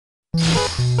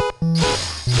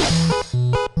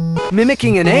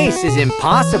Mimicking an ace is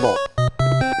impossible.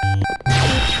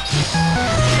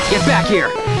 Get back here.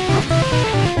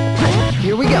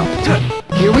 Here we go.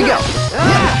 Here we go.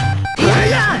 Stay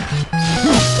down.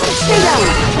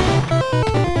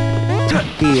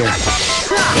 Here.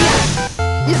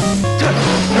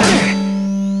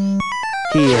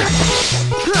 Here.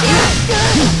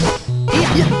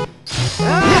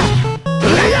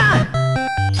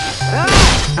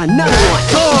 Another one.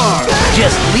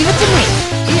 Just leave it to me.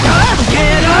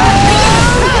 Get up.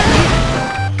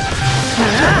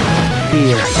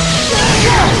 Here.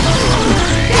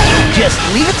 Just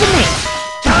leave it to me.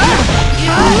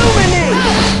 Illuminate.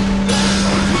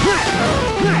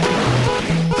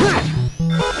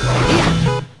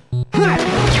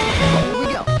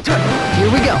 Here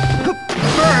we go.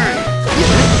 Burn.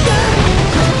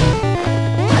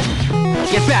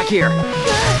 Get back here.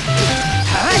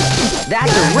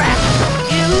 That's a wrap.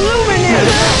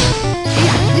 Illuminate.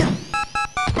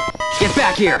 Get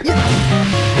back here.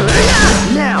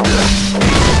 Now.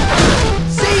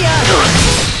 See ya.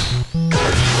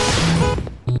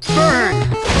 Burn.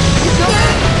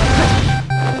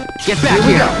 Get back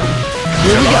here.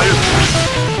 Here we go.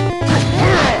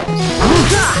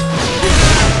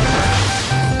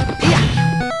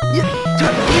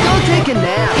 Don't take a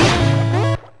nap.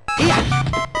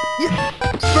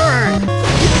 Burn.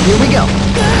 Here we go.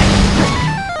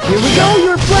 Here we go.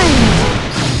 Your flames.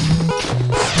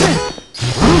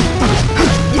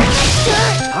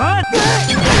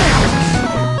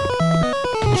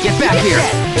 Get back here.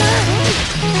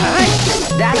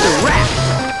 That's a wrap.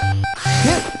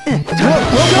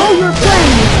 Go your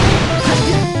flames.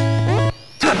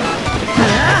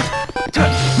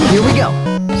 Here we go.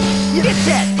 Get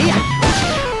set.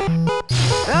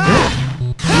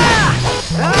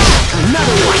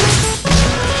 Another one.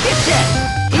 Get set.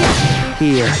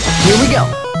 Here we go.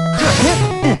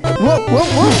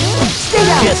 Whoa. Stay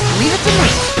down. Just leave it to me.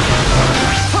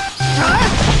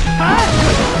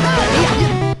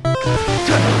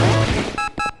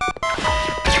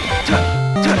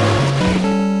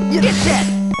 Get set.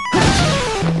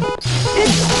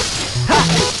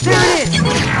 There it is.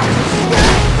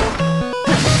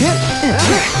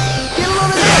 Get a load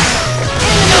of this.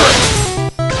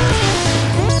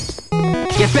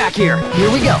 Get back here.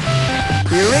 Here we go.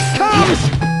 Here it comes.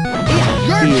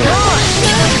 You're gone.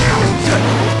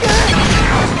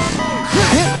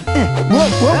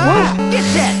 Whoa. Get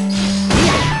set.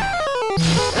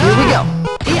 Here we go.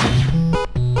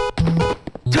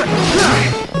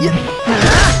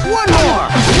 One more.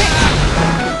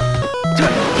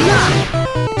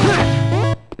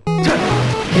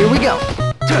 Here we go.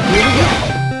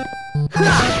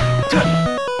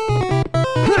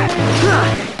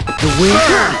 The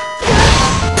winner.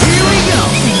 Here we go.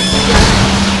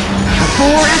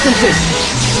 4 essences.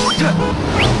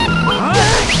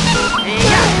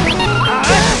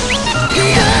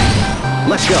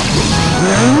 Let's go.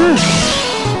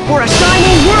 For a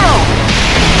shining world.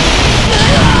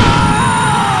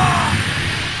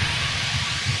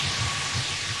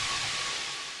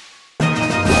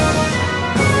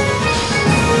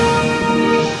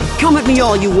 Come at me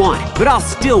all you want, but I'll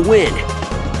still win.